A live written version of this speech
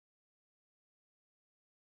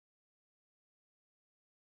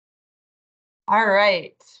All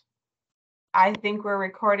right. I think we're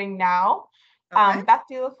recording now. Okay. Beth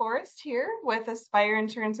DeLaForest here with Aspire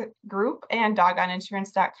Insurance Group and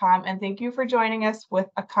dogoninsurance.com. And thank you for joining us with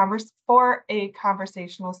a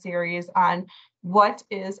conversational series on what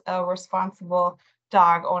is a responsible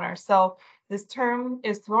dog owner. So this term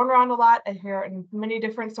is thrown around a lot. I hear it in many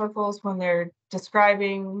different circles when they're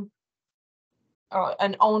describing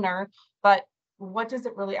an owner, but what does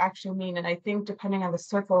it really actually mean? And I think depending on the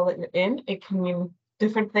circle that you're in, it can mean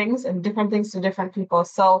different things and different things to different people.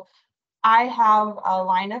 So I have a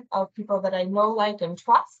lineup of people that I know, like, and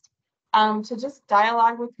trust to just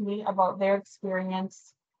dialogue with me about their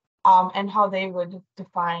experience and how they would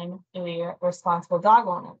define a responsible dog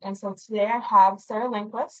owner. And so today I have Sarah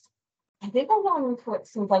Lindquist. I think I've known her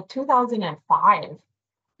since like 2005.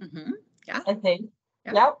 Yeah. I think.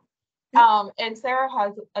 Yep. Yep. And Sarah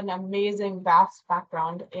has an amazing, vast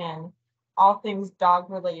background in all things dog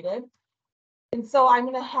related. And so I'm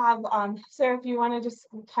going to have Sarah, if you want to just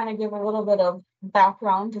kind of give a little bit of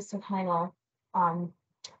background, just to kind of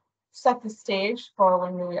set the stage for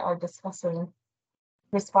when we are discussing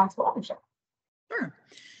responsible ownership. Sure.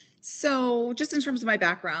 So just in terms of my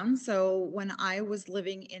background, so when I was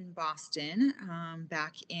living in Boston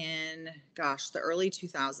back in, the early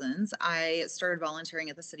 2000s, I started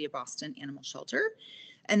volunteering at the City of Boston Animal Shelter.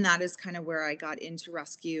 And that is kind of where I got into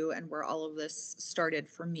rescue and where all of this started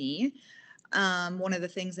for me. One of the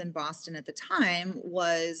things in Boston at the time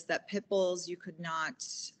was that pit bulls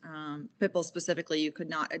specifically, you could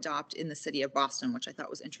not adopt in the City of Boston, which I thought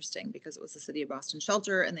was interesting because it was the City of Boston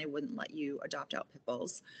shelter and they wouldn't let you adopt out pit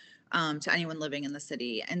bulls to anyone living in the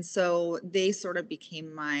city. And so they sort of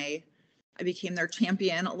I became their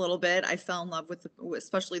champion a little bit. I fell in love with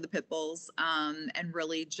especially the pit bulls, and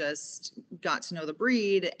really just got to know the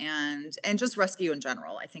breed and just rescue in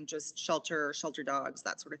general. I think just shelter dogs,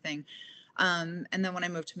 that sort of thing. And then when I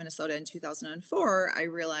moved to Minnesota in 2004, I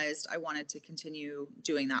realized I wanted to continue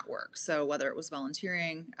doing that work. So whether it was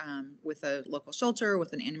volunteering with a local shelter,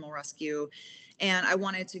 with an animal rescue, and I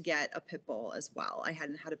wanted to get a pit bull as well. I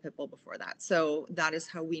hadn't had a pit bull before that. So that is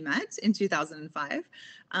how we met in 2005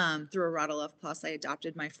 through a Rotterdam Plus. I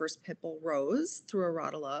adopted my first pit bull, Rose, through a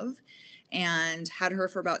Rotterdam, and had her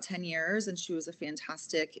for about 10 years. And she was a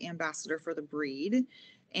fantastic ambassador for the breed.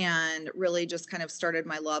 And really just kind of started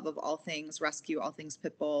my love of all things rescue, all things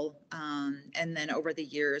pit bull. And then over the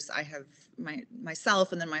years, I have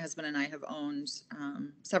myself and then my husband and I have owned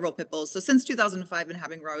several pit bulls. So since 2005 and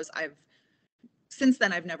having Rose, since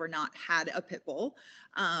then I've never not had a pit bull.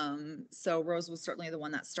 So Rose was certainly the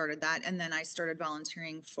one that started that. And then I started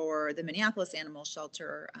volunteering for the Minneapolis Animal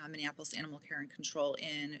Shelter, Minneapolis Animal Care and Control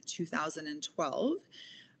in 2012.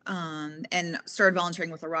 And started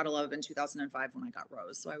volunteering with a Rotterdam in 2005 when I got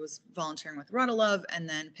Rose. So I was volunteering with Rotterdam and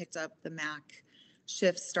then picked up the MAC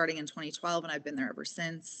shifts starting in 2012, and I've been there ever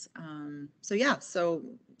since. So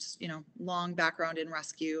long background in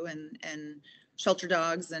rescue and shelter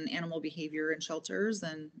dogs and animal behavior in shelters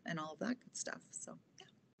and all of that good stuff. So yeah.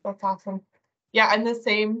 That's awesome. Yeah, I'm the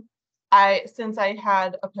same. Since I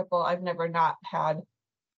had a pit bull, I've never not had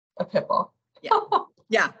a pit bull. Yeah.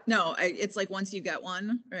 Yeah, no, it's like once you get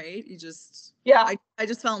one, right? You just, yeah, I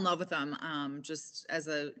just fell in love with them, just as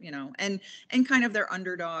a, and kind of their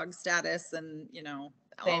underdog status and,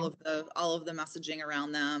 all of the messaging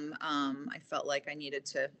around them. I felt like I needed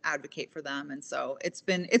to advocate for them. And so it's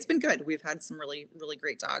been good. We've had some really, really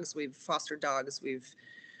great dogs. We've fostered dogs. We've,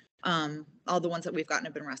 all the ones that we've gotten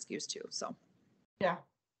have been rescues too. So. Yeah,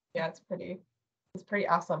 it's pretty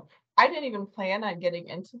awesome. I didn't even plan on getting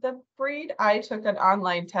into the breed. I took an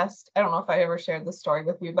online test. I don't know if I ever shared this story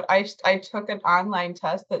with you, but I took an online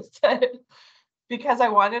test that said, because I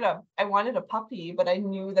wanted a puppy, but I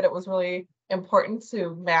knew that it was really important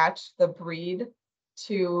to match the breed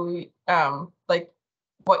to like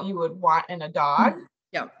what you would want in a dog.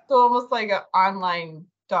 Yeah. So almost like an online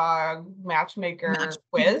dog matchmaker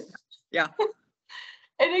quiz. Yeah.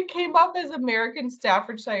 And it came up as American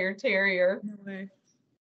Staffordshire Terrier. No way.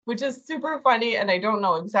 Which is super funny, and I don't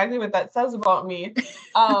know exactly what that says about me.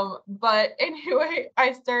 But anyway,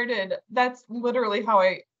 that's literally how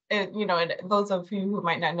and those of you who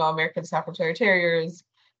might not know, American Staffordshire Terrier is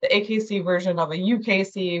the AKC version of a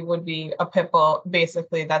UKC would be a pit bull.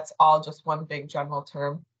 Basically, that's all just one big general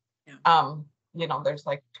term. Yeah. There's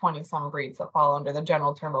like 20 some breeds that fall under the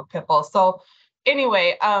general term of pit bull. So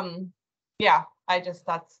anyway, yeah,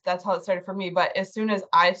 that's how it started for me. But as soon as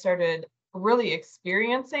I started really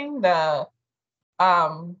experiencing the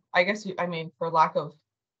for lack of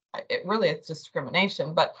it's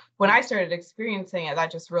discrimination, but when I started experiencing it, that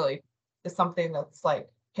just really is something that's like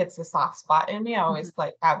hits a soft spot in me. I Mhm. always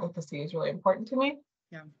like advocacy is really important to me.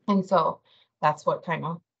 Yeah. And so that's what kind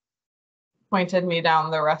of pointed me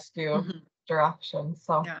down the rescue Mhm. direction.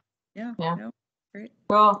 So Yeah. Yeah. yeah. No. Great.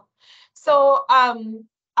 Cool. So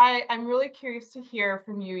I'm really curious to hear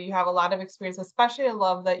from you. You have a lot of experience, especially I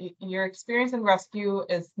love that your experience in rescue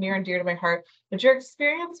is near and dear to my heart, but your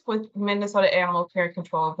experience with Minnesota Animal Care and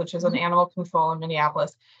Control, which is an Mhm. animal control in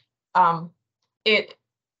Minneapolis, um, it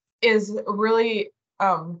is really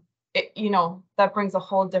that brings a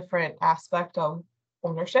whole different aspect of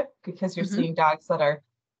ownership because you're Mhm. seeing dogs that are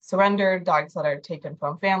surrendered, dogs that are taken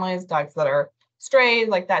from families, dogs that are strayed,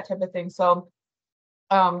 like that type of thing. So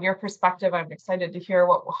your perspective, I'm excited to hear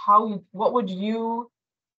what would you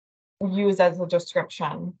use as a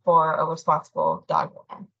description for a responsible dog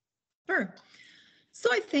owner? Sure.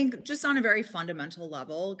 So I think just on a very fundamental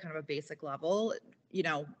level, kind of a basic level, you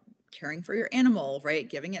know, caring for your animal, right?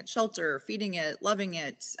 Giving it shelter, feeding it, loving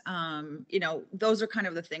it. Those are kind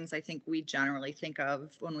of the things I think we generally think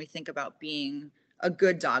of when we think about being a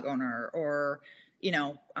good dog owner or,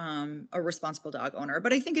 a responsible dog owner.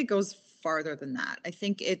 But I think it goes farther than that. I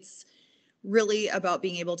think it's really about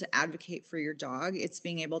being able to advocate for your dog. It's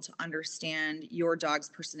being able to understand your dog's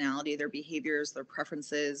personality, their behaviors, their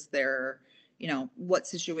preferences, what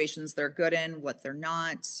situations they're good in, what they're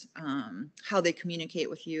not, how they communicate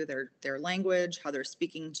with you, their language, how they're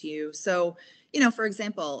speaking to you. So, for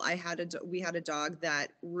example, we had a dog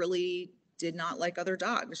that really did not like other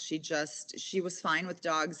dogs. She was fine with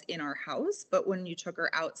dogs in our house, but when you took her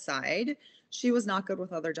outside, she was not good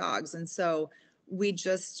with other dogs. And so we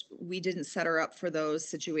didn't set her up for those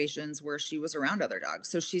situations where she was around other dogs.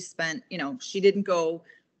 So she didn't go,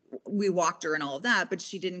 we walked her and all of that, but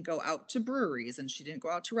she didn't go out to breweries and she didn't go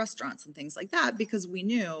out to restaurants and things like that because we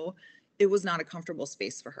knew it was not a comfortable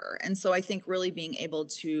space for her. And so I think really being able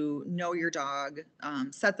to know your dog,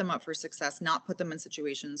 set them up for success, not put them in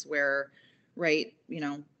situations where, right,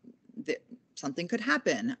 something could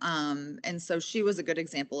happen. And so she was a good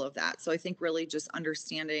example of that. So I think really just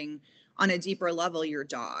understanding on a deeper level your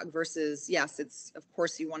dog versus, yes, it's of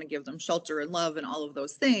course you want to give them shelter and love and all of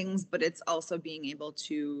those things, but it's also being able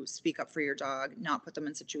to speak up for your dog, not put them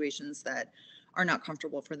in situations that are not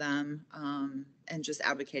comfortable for them, and just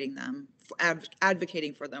advocating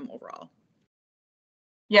for them overall.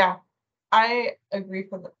 Yeah, I agree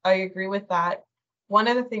with that. One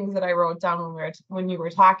of the things that I wrote down when you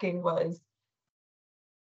were talking was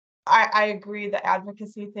I agree the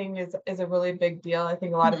advocacy thing is a really big deal. I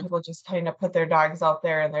think a lot of Mhm, people just kind of put their dogs out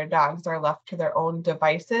there and their dogs are left to their own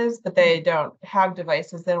devices, but mhm, they don't have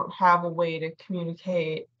devices. They don't have a way to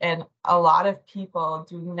communicate. And a lot of people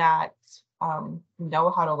do not know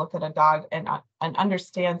how to look at a dog and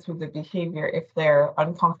understand through the behavior if they're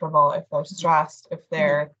uncomfortable, if they're mhm, stressed,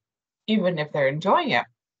 mhm, even if they're enjoying it.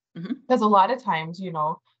 mhm, Because a lot of times,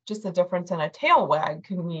 just the difference in a tail wag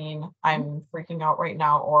can mean mhm. I'm freaking out right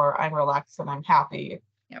now, or I'm relaxed and I'm happy.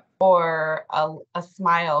 Yep. Or a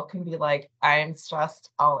smile can be like, I'm stressed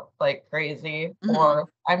out like crazy, Mhm,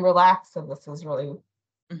 or I'm relaxed and this is really, you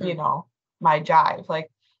mhm, know, my jive. Like,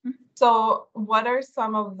 mhm. so what are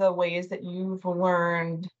some of the ways that you've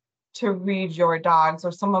learned to read your dogs,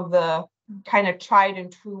 or some of the kind of tried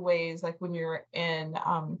and true ways, like when you're in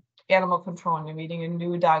animal control and you're meeting a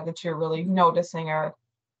new dog that you're really noticing, or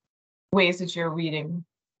ways that you're reading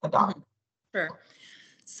the dog? Mhm. Sure.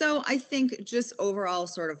 So I think just overall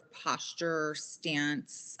sort of posture,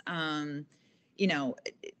 stance, you know,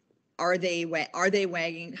 are they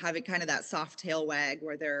wagging, having kind of that soft tail wag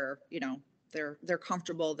where they're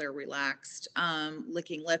comfortable, they're relaxed.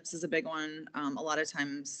 Licking lips is a big one. A lot of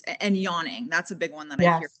times, and yawning, that's a big one that I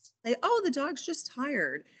hear. Yes. Say, oh, the dog's just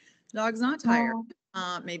tired. The dog's not tired.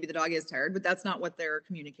 No. Maybe the dog is tired, but that's not what they're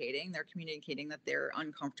communicating. They're communicating that they're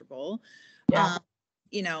uncomfortable. Yeah. Um,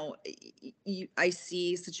 I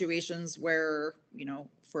see situations where,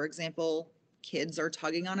 for example, kids are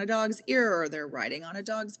tugging on a dog's ear or they're riding on a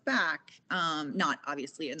dog's back. Not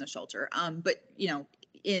obviously in the shelter, but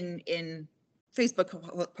in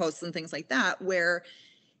Facebook posts and things like that, where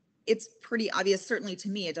it's pretty obvious, certainly to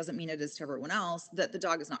me, it doesn't mean it is to everyone else, that the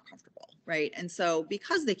dog is not comfortable, right? And so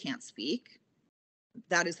because they can't speak,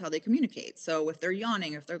 that is how they communicate. So if they're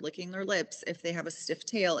yawning, if they're licking their lips, if they have a stiff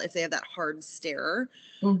tail, if they have that hard stare,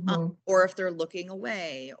 Hmm. or if they're looking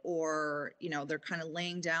away, or they're kind of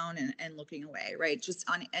laying down and looking away, right? Just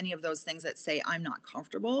on any of those things that say I'm not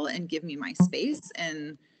comfortable and give me my space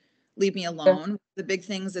and leave me alone. The big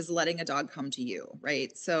things is letting a dog come to you,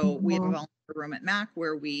 right? So we have a Hmm. volunteer room at Mac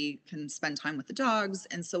where we can spend time with the dogs,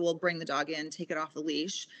 and so we'll bring the dog in, take it off the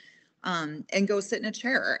leash, and go sit in a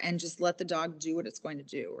chair and just let the dog do what it's going to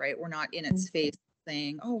do, right? We're not in its face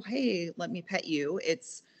saying, oh, hey, let me pet you.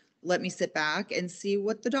 It's let me sit back and see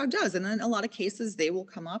what the dog does. And then in a lot of cases, they will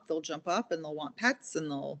come up, they'll jump up and they'll want pets and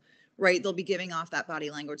they'll be giving off that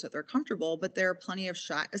body language that they're comfortable. But there are plenty of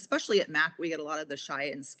shy, especially at MAC, we get a lot of the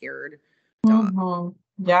shy and scared dogs.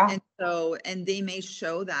 Yeah. And they may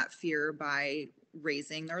show that fear by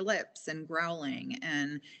raising their lips and growling.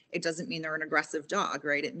 And it doesn't mean they're an aggressive dog,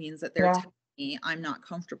 right? It means that they're telling me I'm not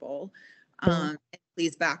comfortable.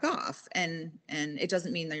 Please back off. And it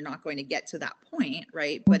doesn't mean they're not going to get to that point,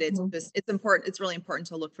 right? But it's important. It's really important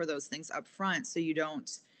to look for those things up front so you don't,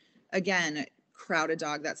 again, crowd a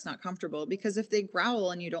dog that's not comfortable, because if they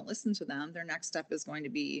growl and you don't listen to them, their next step is going to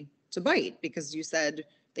be to bite, because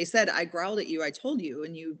they said, I growled at you, I told you,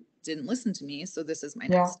 and you didn't listen to me. So this is my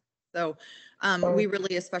next step. So we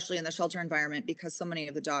really, especially in the shelter environment, because so many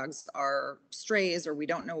of the dogs are strays or we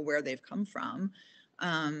don't know where they've come from,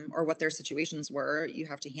 or what their situations were, you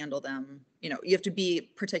have to handle them. You have to be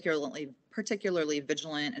particularly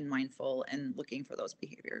vigilant and mindful and looking for those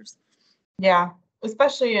behaviors. Yeah.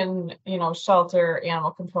 Especially in, shelter,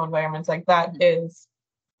 animal control environments, like that is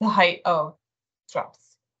the height of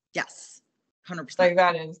stress. Yes. 100%. Like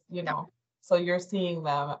that is, so you're seeing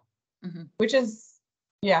them, which is,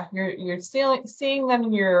 you're seeing them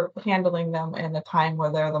and you're handling them in a time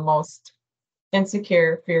where they're the most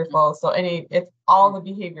insecure, fearful. So if all the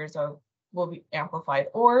behaviors will be amplified,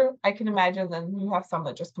 or I can imagine then you have some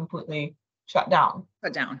that just completely shut down.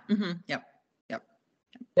 Yep.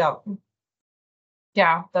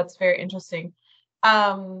 Yeah, that's very interesting.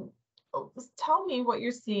 Tell me what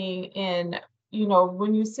you're seeing in,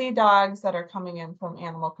 when you see dogs that are coming in from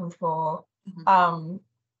animal control. One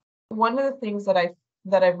of the things that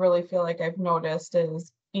I really feel like I've noticed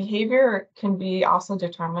is behavior can be also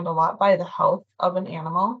determined a lot by the health of an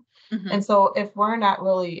animal. And so if we're not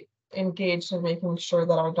really engaged in making sure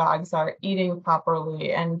that our dogs are eating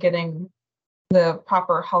properly and getting the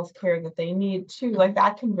proper health care that they need to, like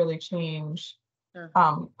that can really change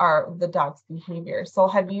the dog's behavior. So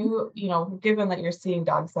have you, given that you're seeing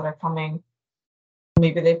dogs that are coming,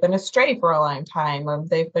 maybe they've been astray for a long time, or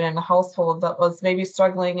they've been in a household that was maybe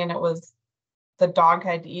struggling and it was the dog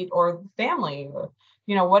had to eat, or the family, or,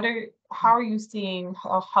 how are you seeing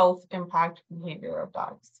how health impact behavior of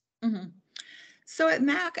dogs? So at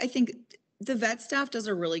MAC, I think the vet staff does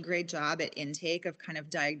a really great job at intake of kind of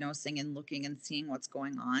diagnosing and looking and seeing what's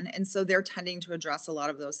going on. And so they're tending to address a lot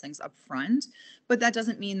of those things up front. But that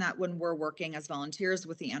doesn't mean that when we're working as volunteers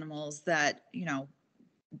with the animals that,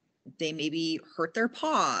 they maybe hurt their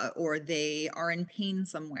paw or they are in pain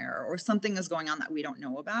somewhere or something is going on that we don't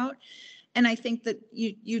know about. And I think that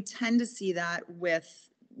you tend to see that with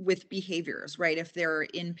behaviors, right? If they're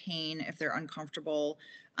in pain, if they're uncomfortable.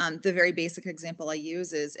 The very basic example I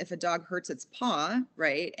use is if a dog hurts its paw,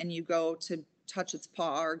 right? And you go to touch its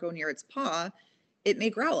paw or go near its paw, it may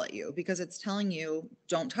growl at you because it's telling you,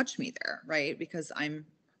 don't touch me there, right? Because I'm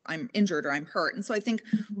injured or I'm hurt. And so I think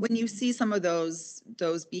when you see some of those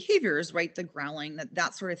behaviors, right, the growling,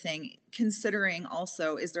 that sort of thing, considering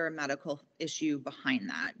also, is there a medical issue behind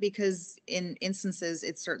that? Because in instances,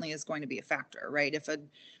 it certainly is going to be a factor, right? If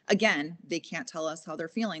again, they can't tell us how they're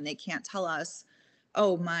feeling. They can't tell us,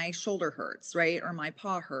 oh, my shoulder hurts, right? Or my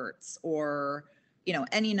paw hurts, or,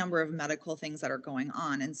 any number of medical things that are going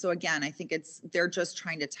on. And so again, I think they're just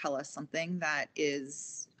trying to tell us something that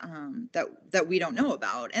is, that we don't know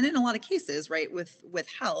about. And in a lot of cases, right, with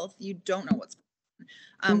health, you don't know what's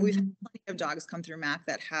going on. We've had plenty of dogs come through MAC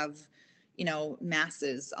that have,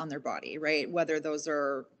 masses on their body, right? Whether those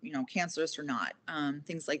are, cancerous or not,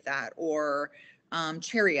 things like that. Or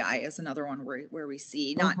cherry eye is another one where we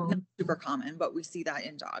see, not super common, but we see that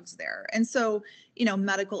in dogs there. And so,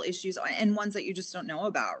 medical issues and ones that you just don't know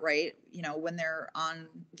about, right? When they're on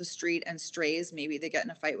the street and strays, maybe they get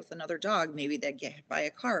in a fight with another dog, maybe they get hit by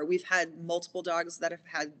a car. We've had multiple dogs that have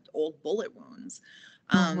had old bullet wounds.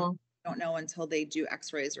 Don't know until they do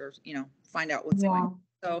x-rays or, find out what's going on.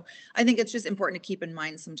 So I think it's just important to keep in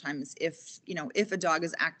mind sometimes if a dog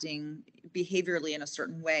is acting behaviorally in a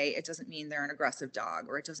certain way, it doesn't mean they're an aggressive dog,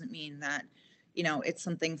 or it doesn't mean that, it's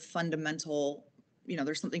something fundamental,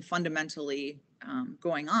 there's something fundamentally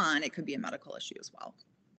going on. It could be a medical issue as well.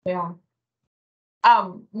 Yeah.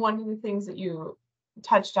 One of the things that you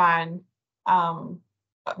touched on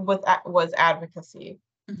was advocacy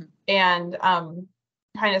and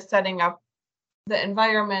kind of setting up the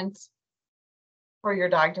environment for your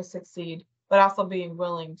dog to succeed, but also being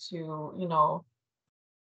willing to,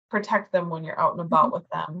 protect them when you're out and about with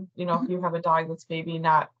them. If you have a dog that's maybe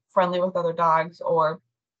not friendly with other dogs, or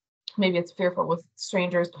maybe it's fearful with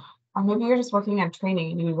strangers, or maybe you're just working on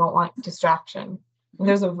training and you don't want distraction.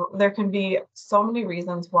 there can be so many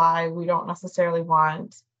reasons why we don't necessarily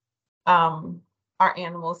want our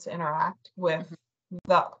animals to interact with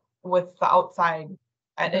the outside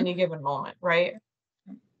at any given moment, right?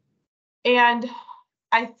 And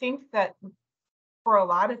I think that for a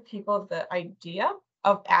lot of people, the idea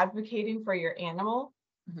of advocating for your animal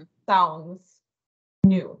sounds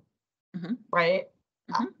new, right?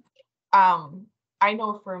 I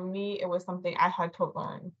know for me, it was something I had to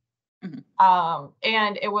learn.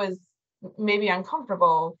 And it was maybe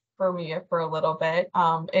uncomfortable for me for a little bit.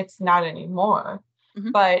 It's not anymore.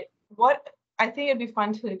 But what I think it'd be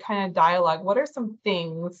fun to kind of dialogue. What are some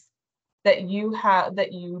things that you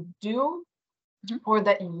do or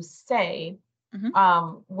that you say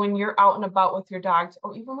when you're out and about with your dogs,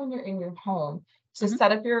 or even when you're in your home, to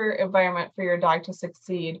set up your environment for your dog to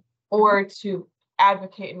succeed, or to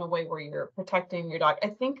advocate in a way where you're protecting your dog? I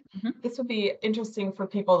think this would be interesting for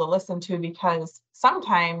people to listen to, because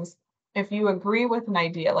sometimes if you agree with an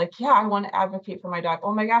idea, like, yeah, I want to advocate for my dog.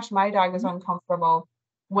 Oh my gosh, my dog is uncomfortable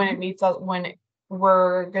when it meets us, when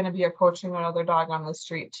we're going to be approaching another dog on the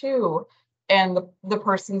street too, and the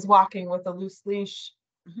person's walking with a loose leash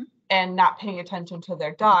and not paying attention to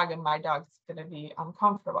their dog, and my dog's going to be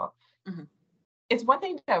uncomfortable. It's one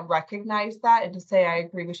thing to recognize that and to say, I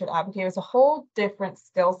agree, we should advocate. It's a whole different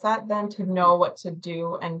skill set then to know what to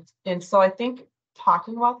do. And so I think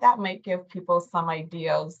talking about that might give people some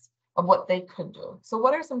ideas of what they could do. So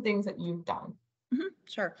what are some things that you've done?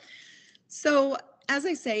 Sure. So as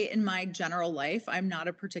I say, in my general life, I'm not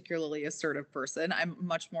a particularly assertive person. I'm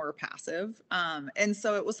much more passive. And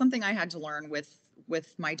so it was something I had to learn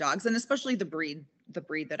with my dogs, and especially the breed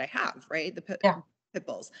that I have, right? The pit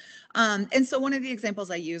bulls. And so one of the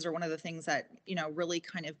examples I use, or one of the things that, really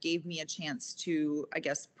kind of gave me a chance to, I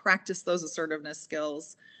guess, practice those assertiveness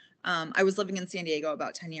skills. I was living in San Diego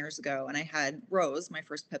about 10 years ago, and I had Rose, my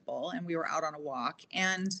first pit bull, and we were out on a walk.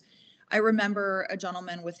 And I remember a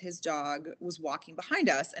gentleman with his dog was walking behind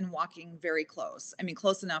us, and walking very close. I mean,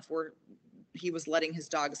 close enough where he was letting his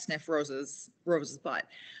dog sniff Rose's butt.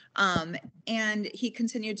 And he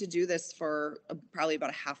continued to do this for probably about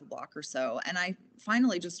a half a block or so. And I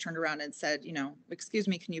finally just turned around and said, excuse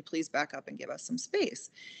me, can you please back up and give us some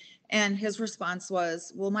space? And his response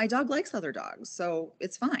was, well, my dog likes other dogs, so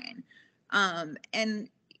it's fine. And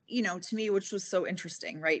to me, which was so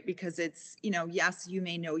interesting, right? Because it's, yes, you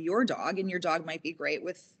may know your dog, and your dog might be great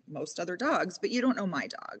with most other dogs, but you don't know my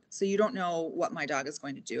dog. So you don't know what my dog is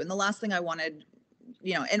going to do. And the last thing I wanted,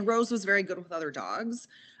 and Rose was very good with other dogs.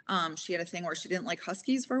 She had a thing where she didn't like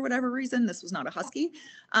huskies for whatever reason. This was not a husky.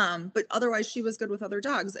 But otherwise she was good with other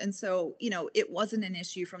dogs. And so, it wasn't an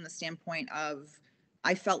issue from the standpoint of,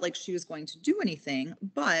 I felt like she was going to do anything,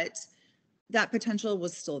 but that potential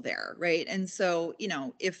was still there, right? And so,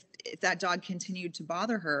 if that dog continued to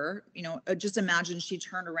bother her, just imagine she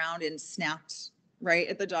turned around and snapped right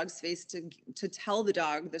at the dog's face to tell the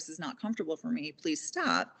dog, this is not comfortable for me, please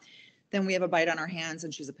stop. Then we have a bite on our hands,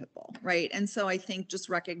 and she's a pit bull, right? And so I think just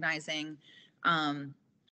recognizing,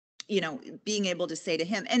 being able to say to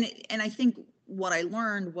him, and I think what I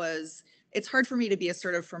learned was, it's hard for me to be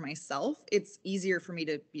assertive for myself. It's easier for me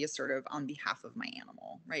to be assertive on behalf of my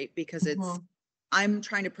animal, right? Because I'm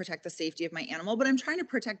trying to protect the safety of my animal, but I'm trying to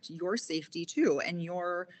protect your safety too, and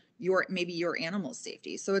your maybe your animal's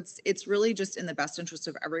safety. So it's really just in the best interest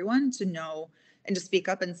of everyone to know and to speak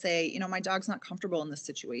up and say, my dog's not comfortable in this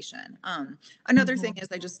situation. Another thing is,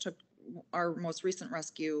 I just took our most recent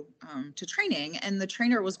rescue to training, and the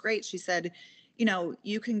trainer was great. She said,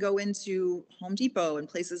 you can go into Home Depot and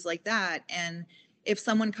places like that, and if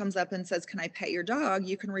someone comes up and says, can I pet your dog?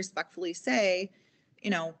 You can respectfully say,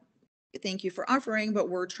 thank you for offering, but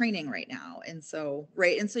we're training right now. And so,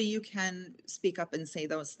 right. And so you can speak up and say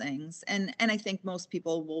those things. And I think most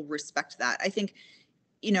people will respect that. I think,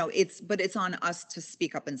 it's on us to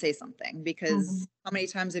speak up and say something, because how many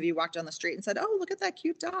times have you walked down the street and said, oh, look at that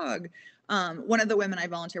cute dog? One of the women I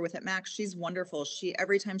volunteer with at Max, she's wonderful.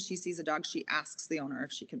 Every time she sees a dog, she asks the owner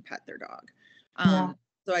if she can pet their dog.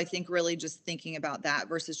 So I think really just thinking about that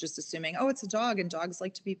versus just assuming, oh, it's a dog and dogs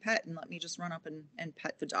like to be pet, and let me just run up and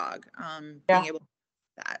pet the dog. Being able to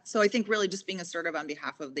do that. So I think really just being assertive on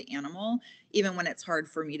behalf of the animal, even when it's hard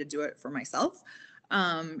for me to do it for myself,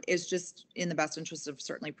 is just in the best interest of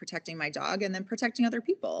certainly protecting my dog, and then protecting other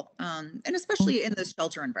people. And especially in this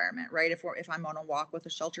shelter environment, right? If I'm on a walk with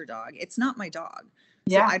a shelter dog, it's not my dog.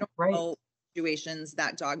 So I don't know situations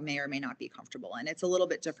that dog may or may not be comfortable in. It's a little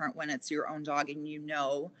bit different when it's your own dog, and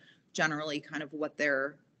generally kind of what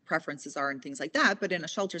their preferences are and things like that. But in a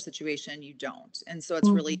shelter situation, you don't. And so it's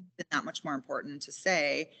really that much more important to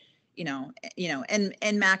say,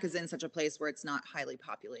 and Mac is in such a place where it's not highly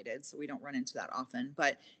populated, so we don't run into that often.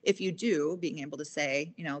 But if you do, being able to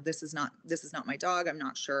say, this is not my dog. I'm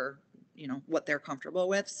not sure, what they're comfortable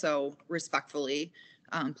with. So respectfully,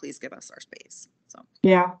 please give us our space. So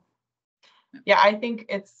Yeah. I think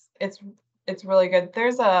it's really good.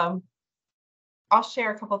 I'll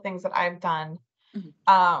share a couple of things that I've done.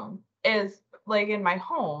 Is like in my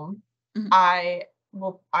home, I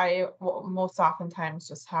will most oftentimes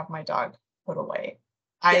just have my dog put away.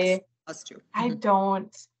 Yes, us too. I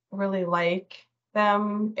don't really like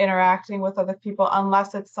them interacting with other people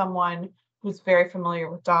unless it's someone who's very familiar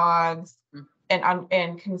with dogs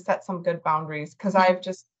and can set some good boundaries. Because I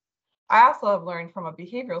also have learned from a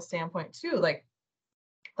behavioral standpoint too, like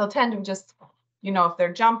they'll tend to just, if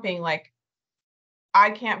they're jumping, like I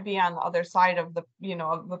can't be on the other side of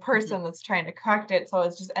the person that's trying to correct it. So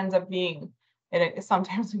it just ends up being, it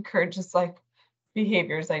sometimes encourages like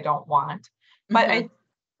behaviors I don't want. But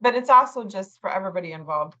it's also just for everybody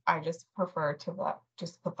involved. I just prefer to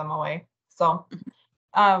just put them away. So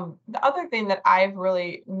the other thing that I've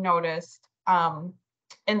really noticed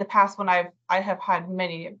in the past when I have had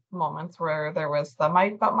many moments where there was but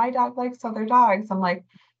my dog likes other dogs. I'm like,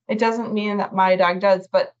 it doesn't mean that my dog does,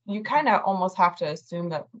 but you kind of almost have to assume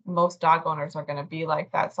that most dog owners are going to be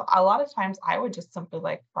like that. So a lot of times I would just simply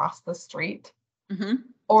like cross the street,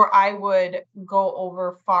 or I would go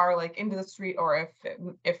over far, like into the street, or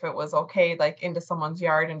if it was okay, like into someone's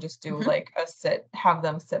yard and just do like have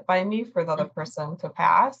them sit by me for the other person to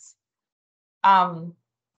pass. I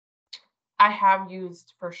have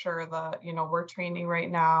used for sure we're training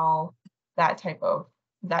right now, that type of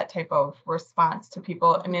response to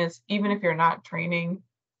people. I mean, even if you're not training,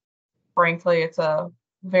 frankly, it's a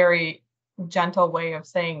very gentle way of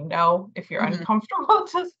saying no. If you're uncomfortable,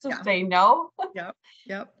 just to say no. Yep.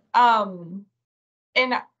 And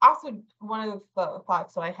also one of the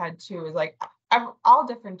thoughts that I had too is like, all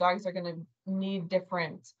different dogs are going to need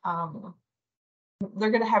different,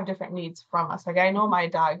 they're going to have different needs from us. Like I know my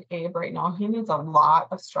dog Abe right now, he needs a lot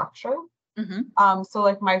of structure. So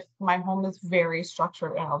like my home is very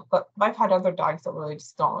structured, but I've had other dogs that really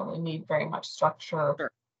just don't really need very much structure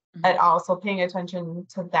at all. So paying attention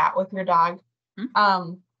to that with your dog.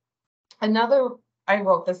 I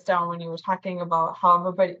wrote this down when you were talking about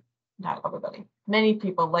how not everybody, many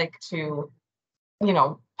people like to,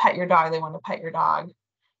 pet your dog. They want to pet your dog.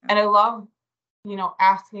 And I love,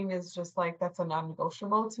 asking is just like, that's a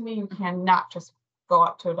non-negotiable to me. You cannot just go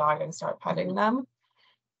up to a dog and start petting them.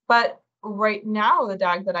 But right now, the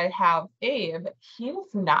dog that I have, Abe, he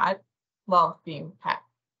does not love being pet.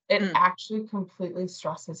 It actually completely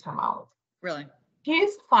stresses him out. Really?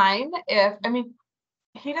 He's fine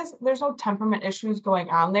there's no temperament issues going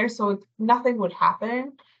on there, so nothing would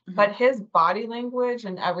happen. But his body language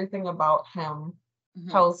and everything about him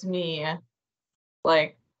tells me,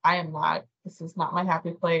 like, this is not my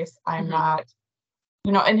happy place. I'm not,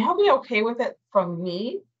 and he'll be okay with it from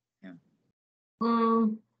me.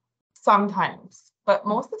 Sometimes, but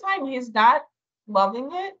most of the time he's not loving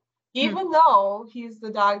it, even though he's the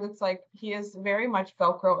dog that's like, he is very much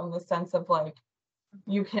Velcro in the sense of like,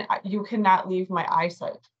 you cannot leave my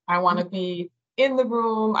eyesight. I want to be in the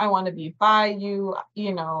room. I want to be by you,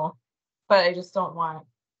 but I just don't want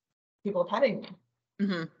people petting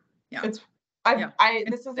me. Yeah.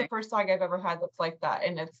 This is the first dog I've ever had that's like that.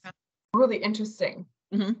 And it's really interesting.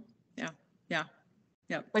 Yeah.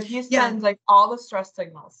 But he sends like all the stress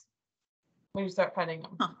signals when you start petting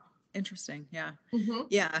him. Interesting. Yeah.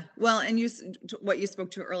 Yeah. Well, and what you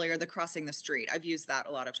spoke to earlier, the crossing the street, I've used that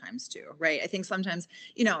a lot of times too, right? I think sometimes,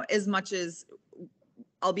 as much as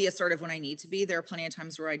I'll be assertive when I need to be, there are plenty of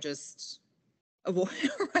times where I just avoid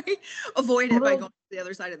it by going to the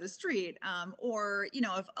other side of the street. Or,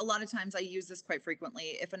 if a lot of times I use this quite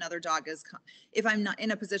frequently, if another dog if I'm not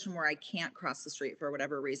in a position where I can't cross the street for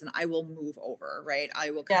whatever reason, I will move over, right?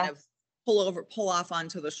 I will kind of pull off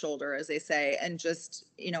onto the shoulder, as they say, and just,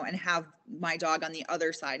 and have my dog on the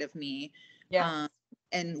other side of me,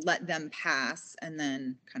 and let them pass and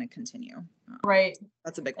then kind of continue. Right.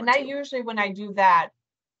 That's a big one. And I usually, when I do that,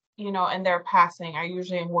 and they're passing, I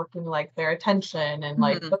usually am working like their attention and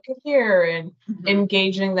like, look at here, and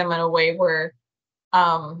engaging them in a way where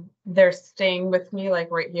they're staying with me,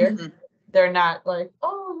 like right here. They're not like,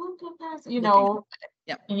 oh, look at this,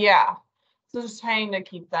 Yeah. So just trying to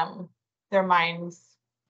keep their minds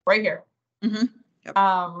right here.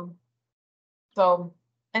 So,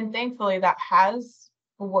 and thankfully that has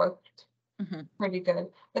worked pretty good.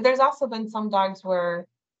 But there's also been some dogs where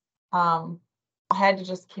I had to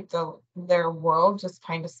just keep their world just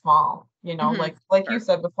kind of small, like you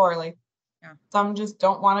said before, like Yeah. Some just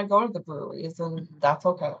don't want to go to the breweries, and that's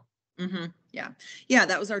okay. Yeah. Yeah.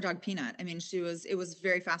 That was our dog Peanut. I mean, it was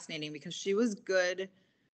very fascinating because she was good.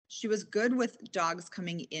 She was good with dogs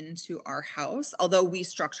coming into our house, although we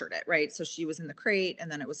structured it, right? So she was in the crate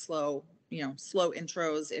and then it was slow, slow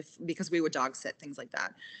intros because we would dog sit, things like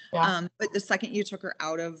that. Yeah. But the second you took her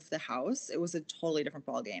out of the house, it was a totally different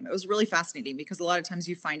ball game. It was really fascinating because a lot of times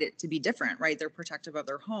you find it to be different, right? They're protective of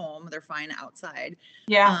their home. They're fine outside.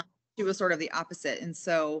 Yeah. She was sort of the opposite. And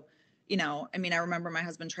so, I mean, I remember my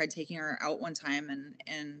husband tried taking her out one time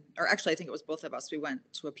or actually I think it was both of us. We went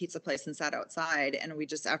to a pizza place and sat outside, and we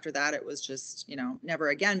just, after that, it was just, never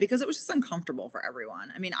again, because it was just uncomfortable for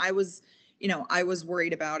everyone. I mean, I was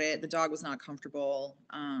worried about it. The dog was not comfortable.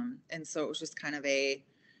 And so it was just kind of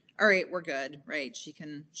all right, we're good, right? She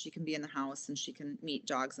can be in the house and she can meet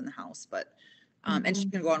dogs in the house, but and she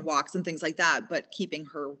can go on walks and things like that, but keeping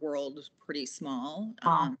her world pretty small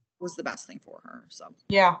was the best thing for her. So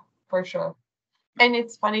Yeah, for sure. And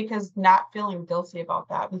it's funny because not feeling guilty about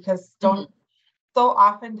that, because so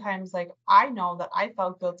oftentimes, like, I know that I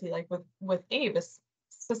felt guilty, like with Abe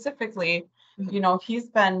specifically, he's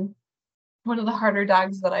been one of the harder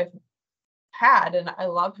dogs that I've had, and I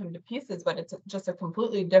love him to pieces, but it's just a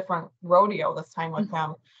completely different rodeo this time with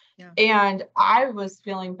him. Yeah. And I was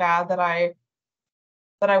feeling bad that I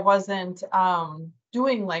wasn't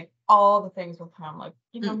doing like all the things with him. Like,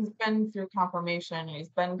 he's been through confirmation, he's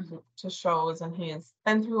been to shows, and he's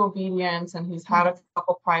been through obedience, and he's had a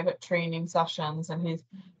couple private training sessions, and he's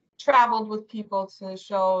traveled with people to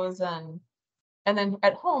shows, and then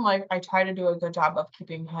at home, I try to do a good job of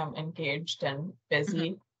keeping him engaged and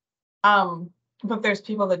busy. But there's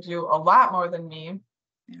people that do a lot more than me.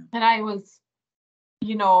 Yeah. And I was,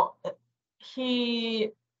 you know,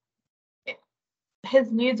 he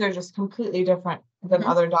his needs are just completely different than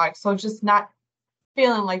other dogs. So just not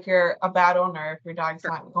feeling like you're a bad owner if your dog's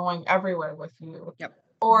not going everywhere with you. Yep.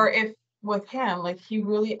 Or if with him, like, he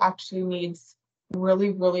really actually needs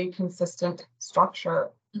really, really consistent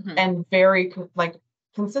structure and very like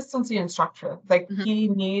consistency and structure. Like, he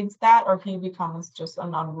needs that, or he becomes just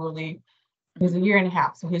an unruly. He's a year and a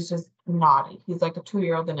half, so he's just naughty. He's like a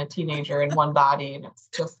 2-year-old and a teenager in one body, and it's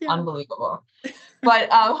just unbelievable. But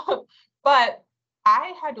but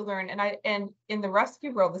I had to learn, and in the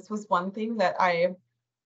rescue world, this was one thing that I've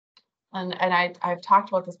talked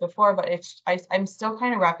about this before, but I'm still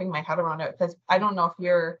kind of wrapping my head around it, because I don't know if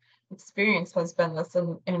your experience has been this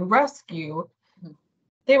in rescue.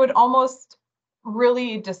 They would almost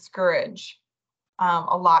really discourage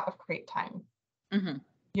a lot of crate time.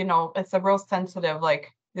 It's a real sensitive,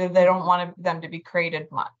 like, they don't want them to be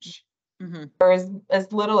crated much, or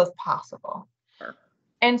as little as possible.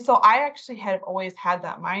 And so I actually had always had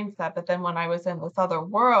that mindset, but then when I was in this other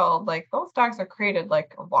world, like, those dogs are crated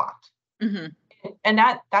like a lot. And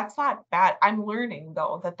that's not bad. I'm learning,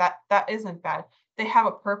 though, that isn't bad. They have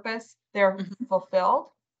a purpose. They're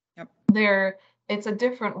fulfilled. It's a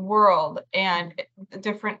different world, and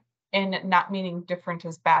different, and not meaning different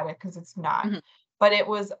is bad, because it's not. But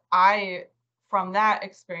from that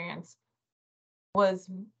experience, was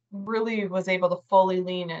able to fully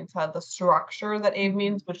lean into the structure that Abe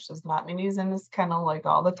means, which does not mean he's in his kennel like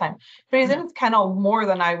all the time, but he's in his kennel more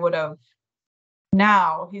than I would have.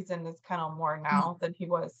 Now he's in his kennel more now than he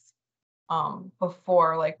was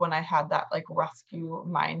before, like when I had that like rescue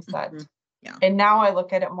mindset. And now I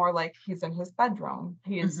look at it more like he's in his bedroom,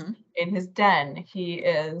 he's in his den, he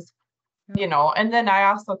is, and then I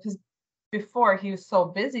also, because before he was so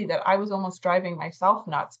busy that I was almost driving myself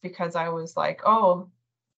nuts, because I was like, oh,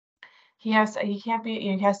 he has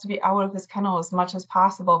to be out of his kennel as much as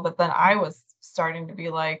possible. But then I was starting to be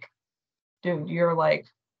like, dude, you're like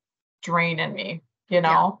draining me,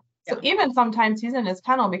 So even sometimes he's in his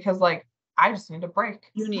kennel because, like, I just need a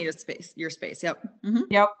break. You need your space. Yep.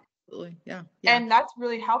 Yep. Absolutely. Yeah. And that's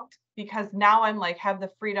really helped, because now I'm like, have the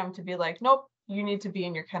freedom to be like, nope, you need to be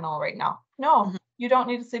in your kennel right now. No, you don't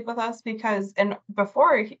need to sleep with us, because, and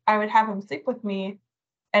before I would have him sleep with me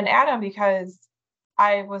and Adam, because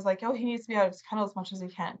I was like, oh, he needs to be out of his kennel as much as he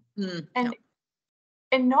can.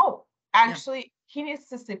 And no, actually, he needs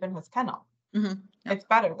to sleep in his kennel. It's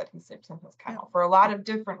better that he sleeps in his kennel for a lot of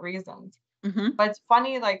different reasons. But it's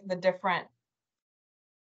funny, like, the different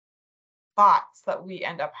thoughts that we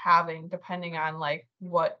end up having depending on like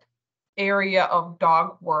what area of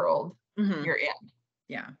dog world you're in.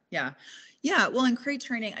 Yeah. Well, in crate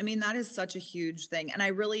training, I mean, that is such a huge thing. And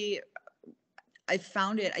I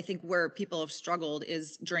found it, I think where people have struggled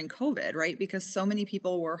is during COVID, right? Because so many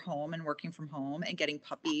people were home and working from home and getting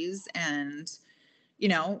puppies, and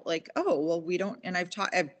like, oh, well, we don't, and I've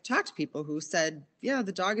talked to people who said, yeah,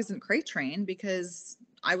 the dog isn't crate trained because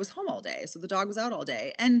I was home all day. So the dog was out all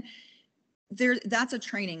day. And that's a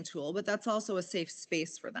training tool, but that's also a safe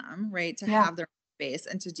space for them, right? To Yeah. have their space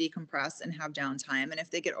and to decompress and have downtime. And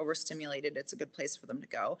if they get overstimulated, it's a good place for them to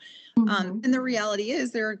go. Mhm. And the reality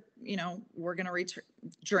is we're going to return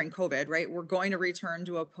during COVID, right? We're going to return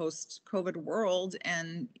to a post-COVID world.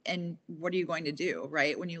 And what are you going to do,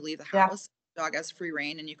 right? When you leave the Yeah. house, dog has free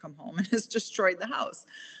reign and you come home and has destroyed the house.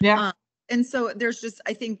 Yeah. And so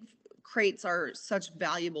I think crates are such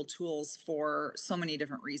valuable tools for so many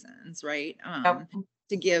different reasons, right? Yep.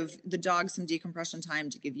 To give the dog some decompression time,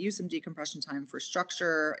 to give you some decompression time for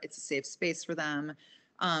structure. It's a safe space for them,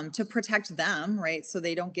 to protect them, right? So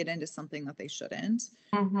they don't get into something that they shouldn't.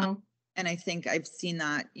 Mm-hmm. And I think I've seen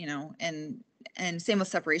that, and same with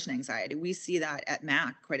separation anxiety. We see that at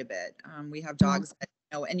MAC quite a bit. We have dogs that,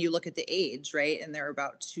 and you look at the age, right? And they're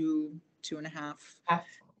about 2.5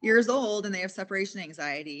 years old, and they have separation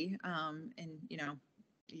anxiety. And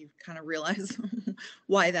you kind of realize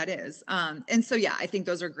why that is. And so, yeah, I think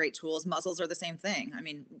those are great tools. Muzzles are the same thing. I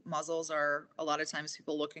mean, muzzles are, a lot of times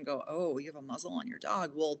people look and go, oh, you have a muzzle on your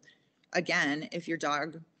dog. Well, again, if your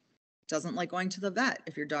dog doesn't like going to the vet,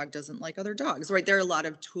 if your dog doesn't like other dogs, right? There are a lot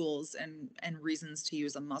of tools and reasons to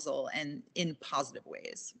use a muzzle, and in positive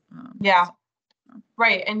ways. Yeah.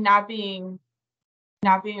 Right. And not being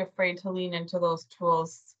afraid to lean into those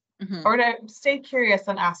tools, or to stay curious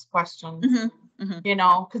and ask questions,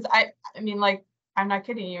 because I mean, like, I'm not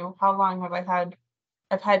kidding you. How long have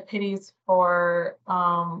I've had pitties for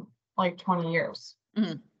like 20 years.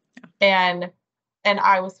 And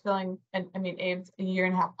I was feeling, and I mean, Abe's a year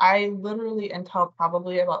and a half. I literally, until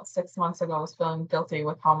probably about 6 months ago, was feeling guilty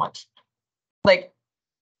with how much, like,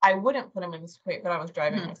 I wouldn't put him in this crate, but I was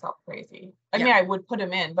driving myself crazy. I mean, I would put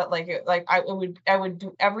him in, but I would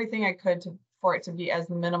do everything I could for it to be as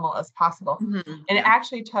minimal as possible. And it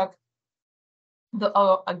actually took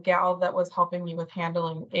a gal that was helping me with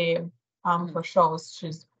handling Abe for shows.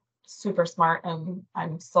 She's super smart, and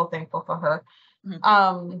I'm so thankful for her.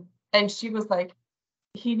 And she was like,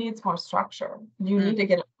 he needs more structure. You need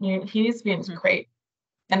to he needs to be in his crate.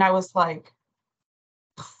 And I was like,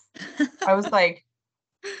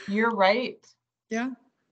 you're right. Yeah.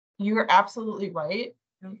 You're absolutely right.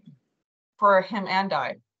 For him and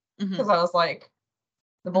I. Because I was like,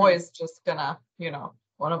 the boy is just gonna,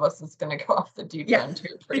 one of us is gonna go off the deep end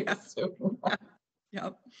here pretty soon.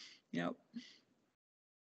 Yep.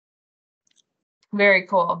 Very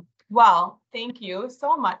cool. Well, thank you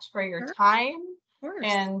so much for your time. Of course.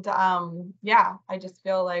 And I just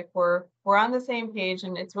feel like we're on the same page,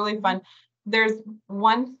 and it's really fun. There's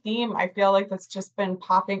one theme I feel like that's just been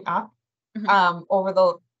popping up over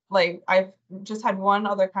the, I've just had one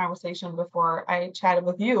other conversation before I chatted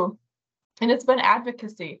with you, and it's been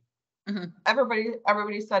advocacy.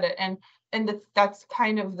 Everybody said it, and that's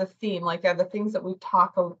kind of the theme. Like, the things that we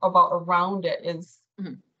talk about around it is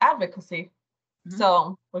advocacy.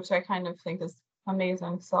 So, which I kind of think is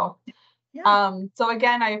amazing. So, so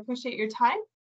again, I appreciate your time.